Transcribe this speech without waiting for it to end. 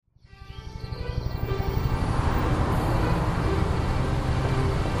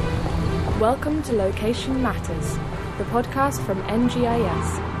Welcome to Location Matters, the podcast from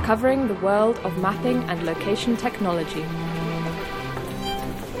NGIS, covering the world of mapping and location technology.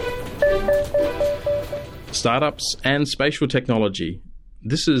 Startups and spatial technology.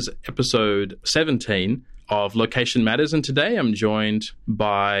 This is episode 17 of Location Matters, and today I'm joined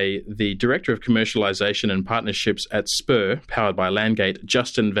by the Director of Commercialization and Partnerships at Spur, powered by Landgate,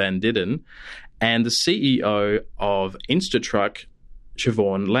 Justin Van Didden, and the CEO of Instatruck,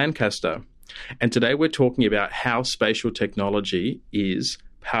 Siobhan Lancaster. And today we're talking about how spatial technology is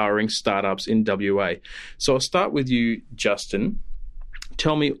powering startups in WA. So I'll start with you, Justin.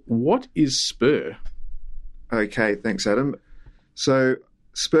 Tell me, what is Spur? Okay, thanks, Adam. So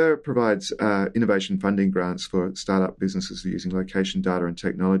Spur provides innovation funding grants for startup businesses using location data and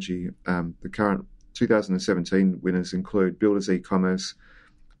technology. The current 2017 winners include Builders E-Commerce,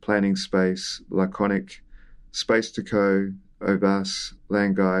 Planning Space, Laconic, Space2Co, Ovas,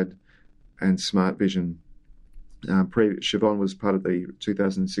 Landguide, and Smart Vision. Siobhan was part of the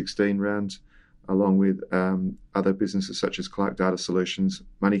 2016 round, along with other businesses such as Clark Data Solutions,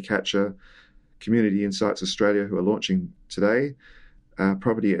 Moneycatcher, Community Insights Australia, who are launching today,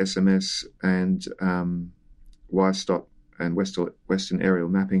 Property SMS, and YStop and Western Aerial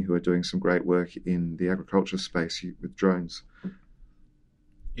Mapping, who are doing some great work in the agriculture space with drones.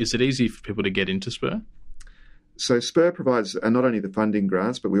 Is it easy for people to get into Spur? So Spur provides not only the funding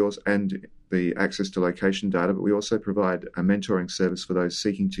grants, but we also and the access to location data, but we also provide a mentoring service for those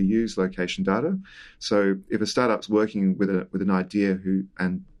seeking to use location data. So if a startup's working with an idea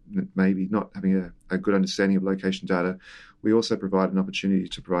and maybe not having a good understanding of location data, we also provide an opportunity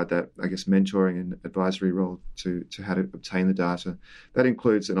to provide that, mentoring and advisory role to how to obtain the data. That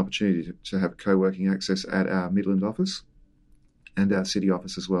includes an opportunity to have co-working access at our Midland office and our city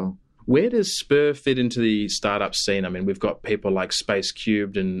office as well. Where does Spur fit into the startup scene? I mean, we've got people like Space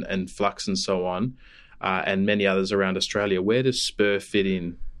Cubed and Flux and so on, and many others around Australia. Where does Spur fit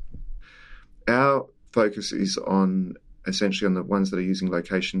in? Our focus is essentially on the ones that are using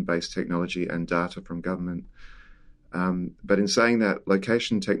location-based technology and data from government. But in saying that,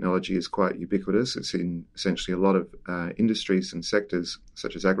 location technology is quite ubiquitous. It's in essentially a lot of industries and sectors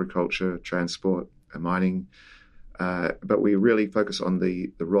such as agriculture, transport, mining. But we really focus on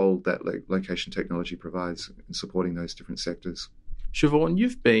the role that location technology provides in supporting those different sectors. Siobhan,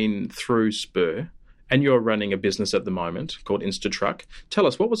 you've been through Spur and you're running a business at the moment called Instatruck. Tell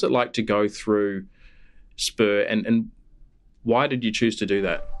us, what was it like to go through Spur and why did you choose to do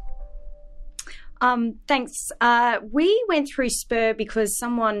that? Thanks. We went through Spur because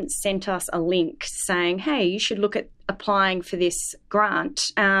someone sent us a link saying, hey, you should look at applying for this grant.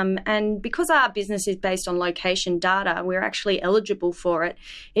 And because our business is based on location data, we're actually eligible for it,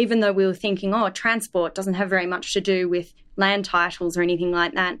 even though we were thinking, transport doesn't have very much to do with land titles or anything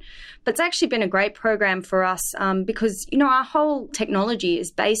like that. But it's actually been a great program for us because, our whole technology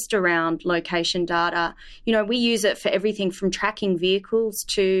is based around location data. We use it for everything from tracking vehicles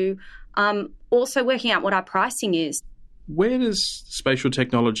to also working out what our pricing is. Where does spatial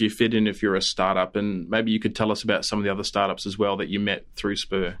technology fit in if you're a startup? And maybe you could tell us about some of the other startups as well that you met through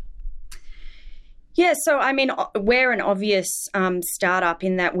Spur. Yeah, so we're an obvious startup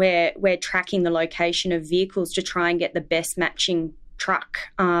in that we're tracking the location of vehicles to try and get the best matching truck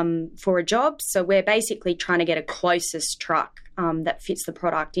for a job. So we're basically trying to get a closest truck that fits the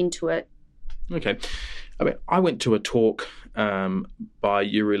product into it. Okay. I went to a talk by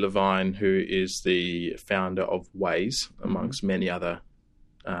Yuri Levine, who is the founder of Waze, amongst many other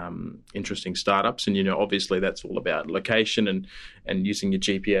interesting startups. And, obviously that's all about location and using your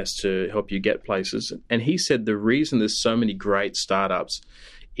GPS to help you get places. And he said the reason there's so many great startups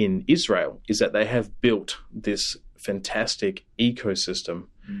in Israel is that they have built this fantastic ecosystem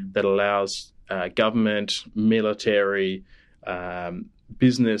that allows government, military,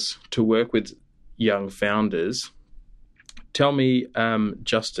 business to work with young founders. Tell me,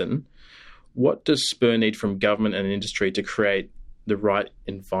 Justin, what does Spur need from government and industry to create the right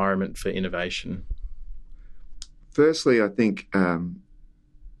environment for innovation? Firstly, I think,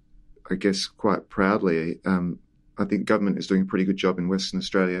 quite proudly, I think government is doing a pretty good job in Western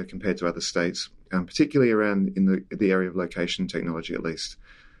Australia compared to other states, particularly around in the area of location technology, at least.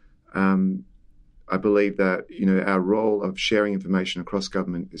 I believe that, our role of sharing information across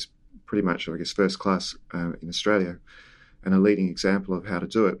government is pretty much, first class in Australia, and a leading example of how to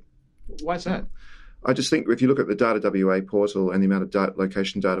do it. Why is that? I just think if you look at the Data WA portal and the amount of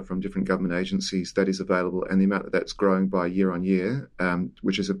location data from different government agencies that is available, and the amount that's growing by year on year,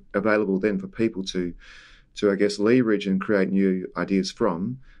 which is available then for people to leverage and create new ideas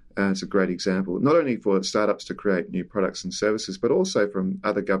from, It's a great example, not only for startups to create new products and services, but also from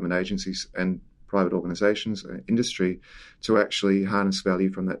other government agencies and private organisations, industry, to actually harness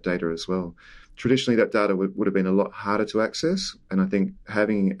value from that data as well. Traditionally, that data would have been a lot harder to access, and I think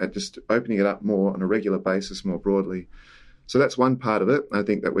just opening it up more on a regular basis, more broadly. So that's one part of it. I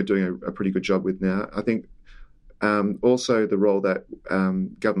think that we're doing a pretty good job with now. I think also the role that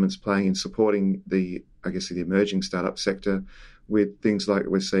government's playing in supporting the emerging startup sector with things like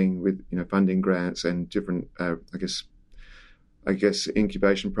we're seeing with funding grants and different I guess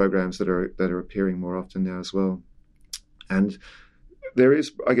incubation programs that are appearing more often now as well. And there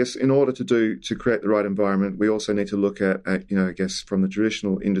is, I guess, in order to create the right environment, we also need to look at from the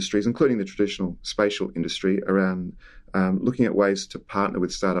traditional industries, including the traditional spatial industry, around looking at ways to partner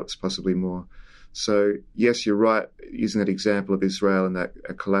with startups possibly more. So yes, you're right, using that example of Israel and that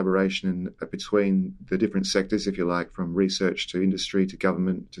collaboration between the different sectors, if you like, from research to industry to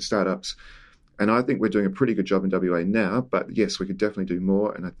government to startups. And I think we're doing a pretty good job in WA now, but yes, we could definitely do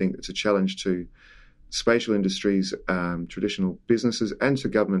more. And I think it's a challenge to spatial industries, traditional businesses, and to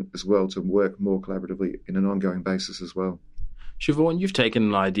government as well to work more collaboratively in an ongoing basis as well. Siobhan, you've taken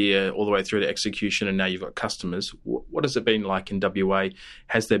an idea all the way through to execution and now you've got customers. What has it been like in WA?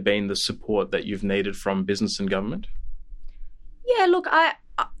 Has there been the support that you've needed from business and government? Yeah, look,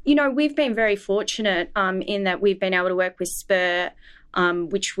 we've been very fortunate in that we've been able to work with Spur,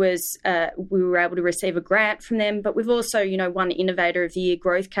 which was we were able to receive a grant from them, but we've also won Innovator of the Year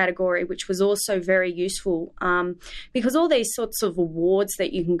growth category, which was also very useful because all these sorts of awards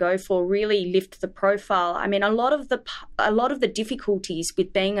that you can go for really lift the profile. I mean, a lot of the difficulties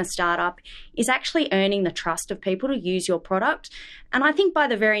with being a startup is actually earning the trust of people to use your product, and I think by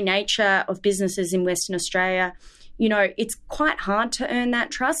the very nature of businesses in Western Australia, it's quite hard to earn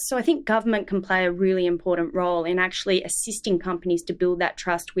that trust. So I think government can play a really important role in actually assisting companies to build that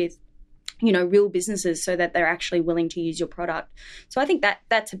trust with, real businesses so that they're actually willing to use your product. So I think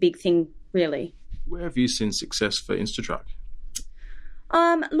that's a big thing, really. Where have you seen success for Instatruck?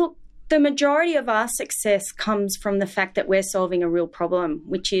 Look, the majority of our success comes from the fact that we're solving a real problem,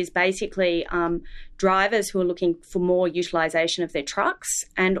 which is basically drivers who are looking for more utilisation of their trucks,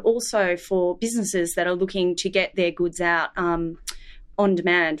 and also for businesses that are looking to get their goods out on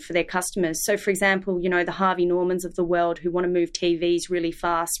demand for their customers. So, for example, the Harvey Normans of the world who want to move TVs really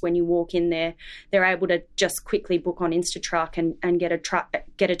fast. When you walk in there, they're able to just quickly book on Instatruck and get a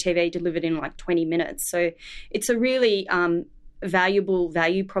TV delivered in like 20 minutes. So it's a really valuable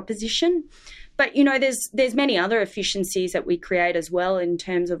value proposition. But there's many other efficiencies that we create as well in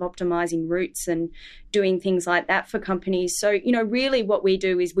terms of optimizing routes and doing things like that for companies. So really what we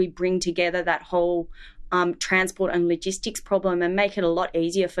do is we bring together that whole transport and logistics problem and make it a lot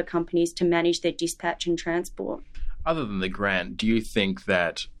easier for companies to manage their dispatch and transport. Other than the grant, do you think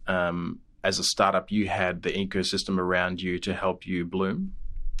that as a startup you had the ecosystem around you to help you bloom?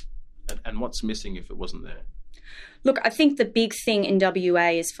 And what's missing if it wasn't there? Look, I think the big thing in WA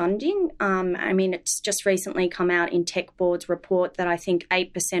is funding. It's just recently come out in Tech Board's report that I think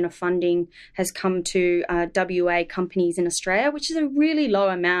 8% of funding has come to WA companies in Australia, which is a really low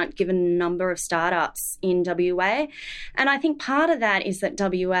amount given the number of startups in WA. And I think part of that is that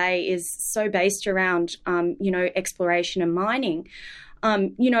WA is so based around, exploration and mining.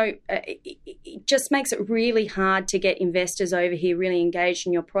 It just makes it really hard to get investors over here really engaged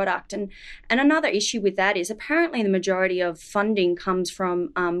in your product. And another issue with that is apparently the majority of funding comes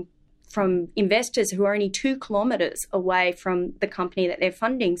from investors who are only 2 kilometres away from the company that they're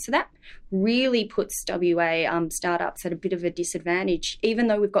funding. So that really puts WA startups at a bit of a disadvantage, even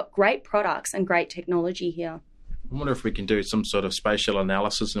though we've got great products and great technology here. I wonder if we can do some sort of spatial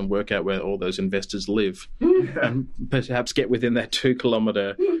analysis and work out where all those investors live and perhaps get within that 2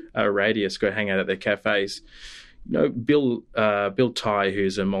 kilometre radius, go hang out at their cafes. Bill Tye,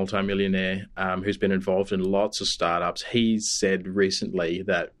 who's a multimillionaire who's been involved in lots of startups, he's said recently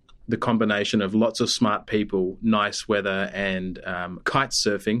that the combination of lots of smart people, nice weather and kite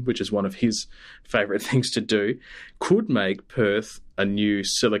surfing, which is one of his favourite things to do, could make Perth a new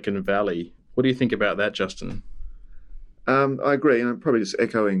Silicon Valley. What do you think about that, Justin? I agree, and I'm probably just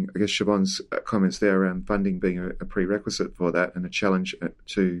echoing, I guess, Siobhan's comments there around funding being a prerequisite for that, and a challenge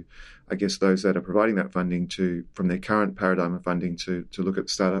to, I guess, those that are providing that funding from their current paradigm of funding to look at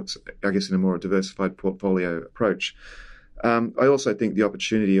startups, I guess, in a more diversified portfolio approach. I also think the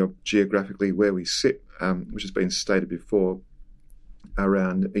opportunity of geographically where we sit, which has been stated before,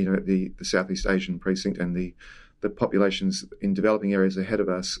 around the Southeast Asian precinct and the populations in developing areas ahead of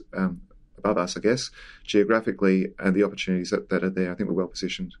us. Above us, I guess, geographically, and the opportunities that are there. I think we're well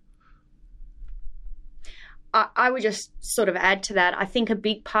positioned. I would just sort of add to that. I think a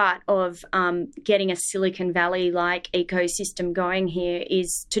big part of getting a Silicon Valley-like ecosystem going here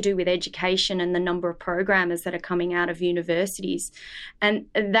is to do with education and the number of programmers that are coming out of universities. And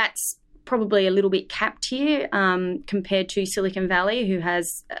that's probably a little bit capped here compared to Silicon Valley, who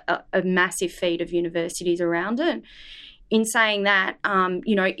has a massive feed of universities around it. In saying that,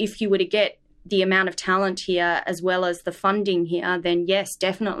 if you were to get the amount of talent here as well as the funding here, then yes,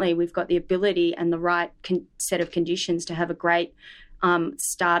 definitely we've got the ability and the right set of conditions to have a great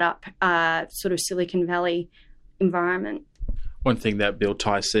startup sort of Silicon Valley environment. One thing that Bill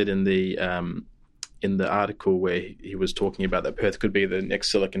Tice said in the article where he was talking about that Perth could be the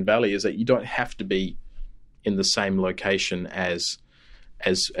next Silicon Valley is that you don't have to be in the same location as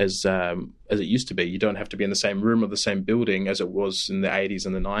it used to be. You don't have to be in the same room or the same building as it was in the 80s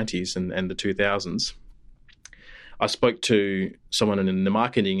and the 90s and the 2000s. I spoke to someone in the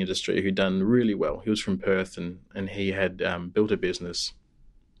marketing industry who'd done really well. He was from Perth and he had built a business,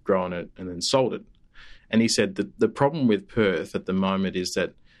 grown it, and then sold it. And he said that the problem with Perth at the moment is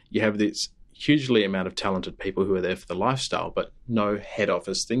that you have this hugely amount of talented people who are there for the lifestyle, but no head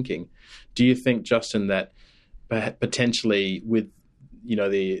office thinking. Do you think, Justin, that potentially with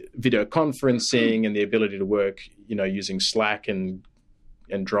the video conferencing and the ability to work, using Slack and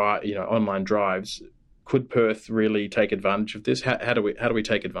drive, online drives, could Perth really take advantage of this? How do we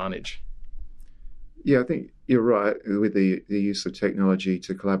take advantage? Yeah, I think you're right with the use of technology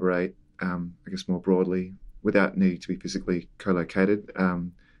to collaborate. I guess more broadly, without needing to be physically co-located,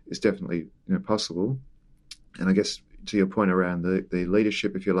 is definitely possible. And I guess to your point around the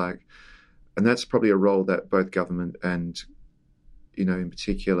leadership, if you like, and that's probably a role that both government and in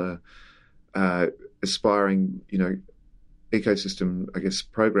particular, aspiring, ecosystem, I guess,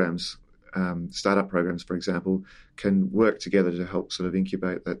 programs, startup programs, for example, can work together to help sort of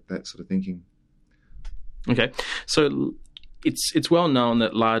incubate that sort of thinking. Okay, so it's well known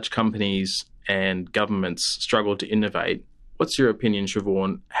that large companies and governments struggle to innovate. What's your opinion,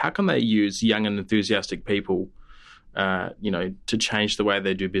 Siobhan? How can they use young and enthusiastic people, to change the way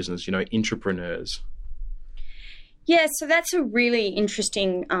they do business? Entrepreneurs. Yeah, so that's a really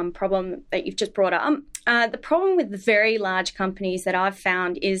interesting problem that you've just brought up. The problem with the very large companies that I've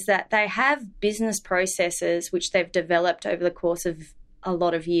found is that they have business processes which they've developed over the course of a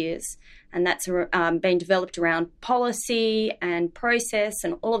lot of years. And that's been developed around policy and process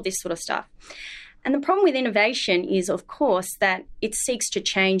and all of this sort of stuff. And the problem with innovation is, of course, that it seeks to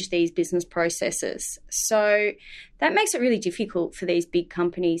change these business processes. So that makes it really difficult for these big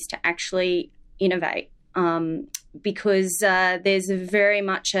companies to actually innovate. Because there's very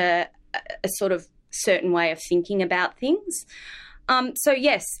much a sort of certain way of thinking about things. So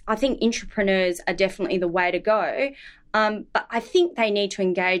yes, I think entrepreneurs are definitely the way to go. But I think they need to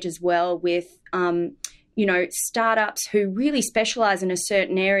engage as well with, startups who really specialize in a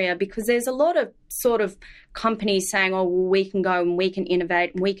certain area, because there's a lot of sort of companies saying, oh, well, we can go and we can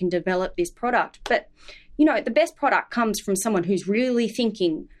innovate and we can develop this product. But, the best product comes from someone who's really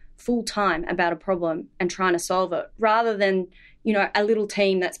thinking full-time about a problem and trying to solve it, rather than, a little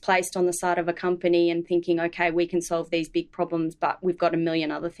team that's placed on the side of a company and thinking, okay, we can solve these big problems, but we've got a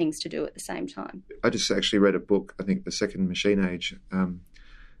million other things to do at the same time. I just actually read a book, I think The Second Machine Age,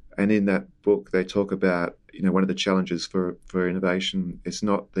 and in that book they talk about, one of the challenges for innovation is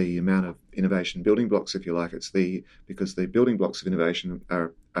not the amount of innovation building blocks, if you like, it's because the building blocks of innovation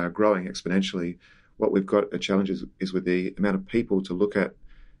are growing exponentially. What we've got a challenge is with the amount of people to look at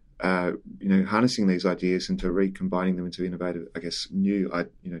harnessing these ideas and to recombining them into innovative, I guess, new,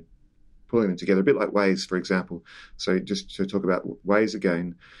 pulling them together, a bit like Waze, for example. So just to talk about Waze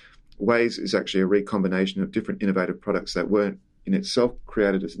again, Waze is actually a recombination of different innovative products that weren't in itself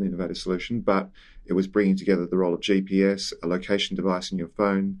created as an innovative solution, but it was bringing together the role of GPS, a location device in your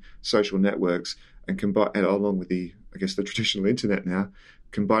phone, social networks, and along with the traditional internet now,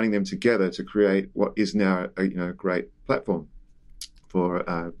 combining them together to create what is now a great platform for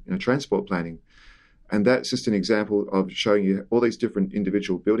transport planning. And that's just an example of showing you all these different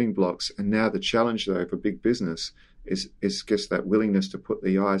individual building blocks. And now the challenge, though, for big business is just that willingness to put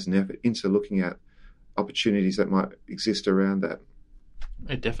the eyes and effort into looking at opportunities that might exist around that.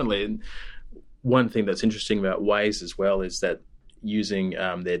 Definitely. And one thing that's interesting about Waze as well is that using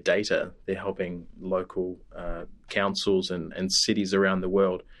their data, they're helping local councils and cities around the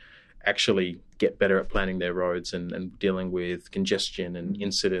world actually get better at planning their roads and dealing with congestion and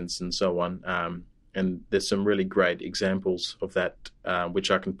incidents and so on. And there's some really great examples of that, which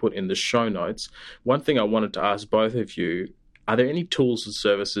I can put in the show notes. One thing I wanted to ask both of you, are there any tools or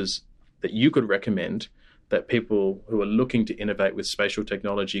services that you could recommend that people who are looking to innovate with spatial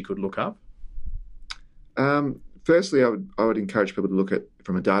technology could look up? Firstly, I would encourage people to look at,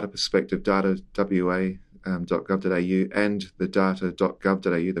 from a data perspective, data.wa.gov.au and the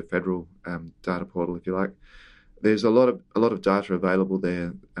data.gov.au, the federal data portal, if you like. There's a lot of data available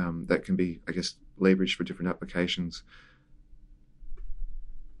there that can be, I guess, leveraged for different applications.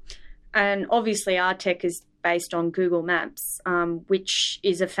 And obviously our tech is based on Google Maps, which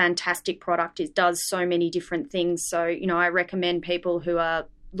is a fantastic product. It does so many different things. So, I recommend people who are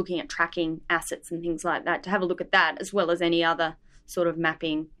looking at tracking assets and things like that to have a look at that, as well as any other sort of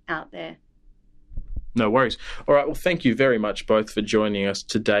mapping out there. No worries. All right. Well, thank you very much both for joining us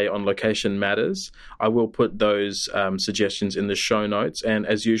today on Location Matters. I will put those suggestions in the show notes. And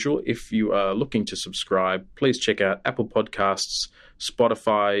as usual, if you are looking to subscribe, please check out Apple Podcasts,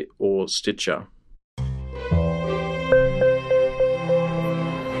 Spotify, or Stitcher.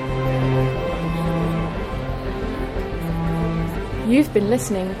 You've been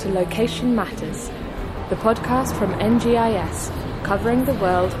listening to Location Matters, the podcast from NGIS, covering the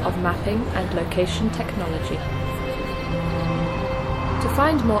world of mapping and location technology. To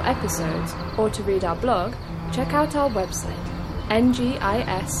find more episodes or to read our blog, check out our website, ngis.com.au.